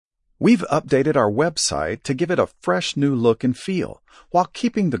We've updated our website to give it a fresh new look and feel, while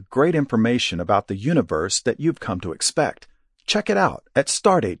keeping the great information about the universe that you've come to expect. Check it out at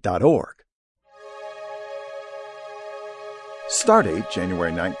stardate.org. Stardate,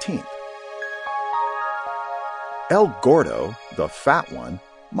 January 19th. El Gordo, the fat one,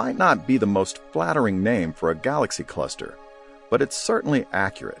 might not be the most flattering name for a galaxy cluster, but it's certainly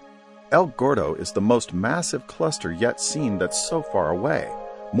accurate. El Gordo is the most massive cluster yet seen that's so far away,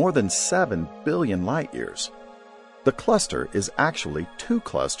 more than 7 billion light-years. The cluster is actually two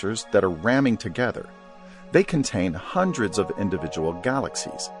clusters that are ramming together. They contain hundreds of individual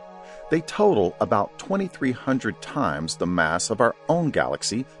galaxies. They total about 2,300 times the mass of our own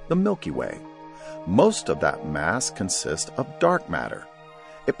galaxy, the Milky Way. Most of that mass consists of dark matter.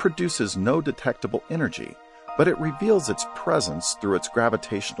 It produces no detectable energy, but it reveals its presence through its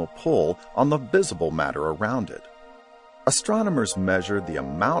gravitational pull on the visible matter around it. Astronomers measure the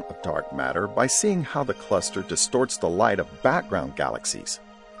amount of dark matter by seeing how the cluster distorts the light of background galaxies.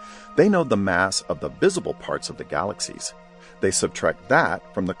 They know the mass of the visible parts of the galaxies. They subtract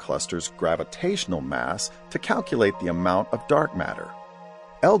that from the cluster's gravitational mass to calculate the amount of dark matter.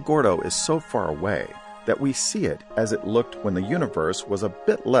 El Gordo is so far away that we see it as it looked when the universe was a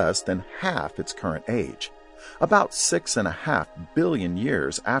bit less than half its current age, about 6.5 billion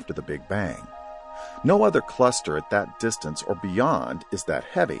years after the Big Bang. No other cluster at that distance or beyond is that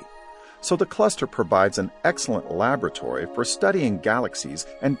heavy, so the cluster provides an excellent laboratory for studying galaxies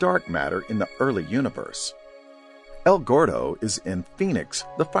and dark matter in the early universe. El Gordo is in Phoenix,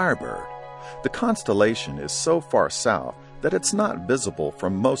 the firebird. The constellation is so far south that it's not visible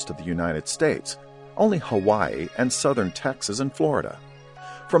from most of the United States, only Hawaii and southern Texas and Florida.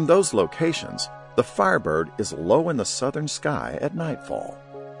 From those locations, the firebird is low in the southern sky at nightfall.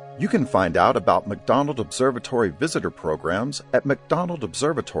 You can find out about McDonald Observatory visitor programs at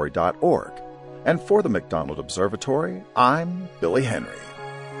mcdonaldobservatory.org. And for the McDonald Observatory, I'm Billy Henry.